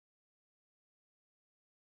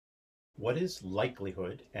What is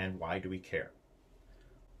likelihood and why do we care?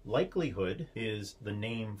 Likelihood is the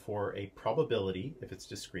name for a probability if it's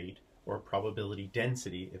discrete or probability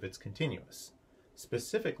density if it's continuous.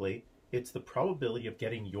 Specifically, it's the probability of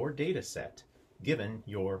getting your data set given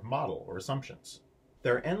your model or assumptions.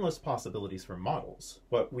 There are endless possibilities for models,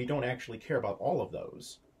 but we don't actually care about all of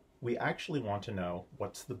those. We actually want to know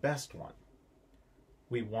what's the best one.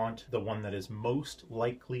 We want the one that is most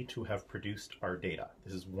likely to have produced our data.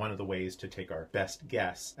 This is one of the ways to take our best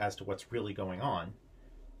guess as to what's really going on,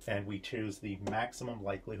 and we choose the maximum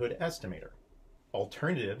likelihood estimator.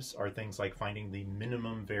 Alternatives are things like finding the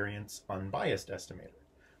minimum variance unbiased estimator,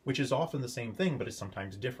 which is often the same thing but is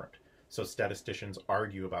sometimes different. So statisticians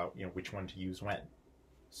argue about which one to use when.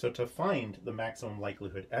 So to find the maximum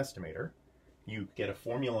likelihood estimator, you get a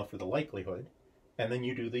formula for the likelihood, and then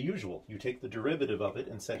you do the usual. You take the derivative of it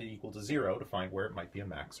and set it equal to 0 to find where it might be a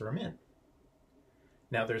max or a min.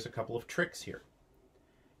 Now there's a couple of tricks here.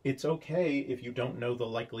 It's okay if you don't know the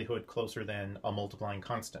likelihood closer than a multiplying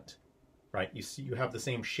constant, right? You see, you have the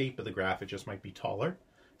same shape of the graph, it just might be taller,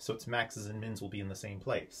 so its maxes and mins will be in the same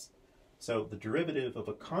place. So the derivative of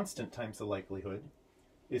a constant times the likelihood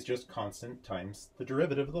is just constant times the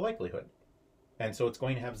derivative of the likelihood. And so it's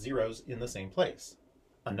going to have zeros in the same place.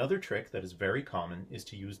 Another trick that is very common is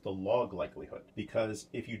to use the log likelihood, because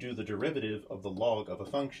if you do the derivative of the log of a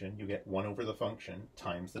function, you get 1 over the function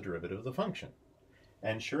times the derivative of the function.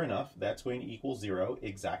 And sure enough, that's going to equal 0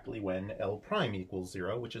 exactly when L prime equals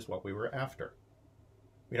 0, which is what we were after.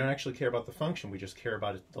 We don't actually care about the function, we just care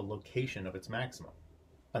about the location of its maximum.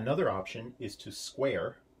 Another option is to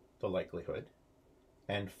square the likelihood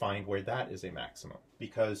and find where that is a maximum.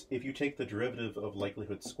 Because if you take the derivative of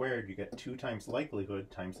likelihood squared, you get 2 times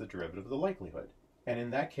likelihood times the derivative of the likelihood. And in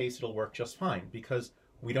that case, it'll work just fine because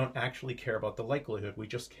we don't actually care about the likelihood, we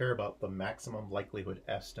just care about the maximum likelihood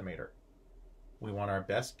estimator. We want our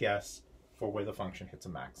best guess for where the function hits a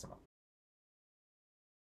maximum.